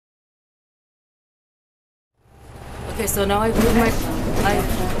Okay, so now I've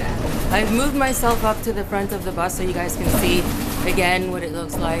moved myself up to the front of the bus so you guys can see again what it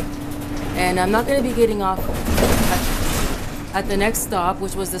looks like. And I'm not going to be getting off at the next stop,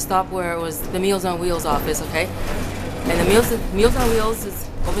 which was the stop where it was the Meals on Wheels office, okay? And the Meals on Wheels is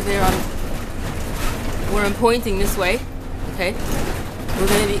over there on where I'm pointing this way, okay?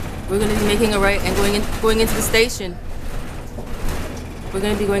 We're gonna be making a right and going into the station. We're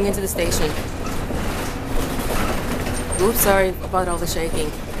gonna be going into the station. Oops, sorry about all the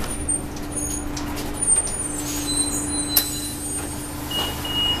shaking.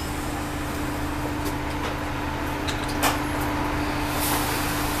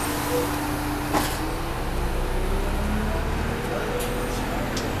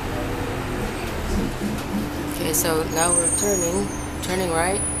 Okay, so now we're turning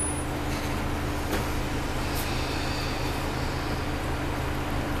right.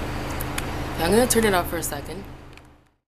 I'm gonna turn it off for a second.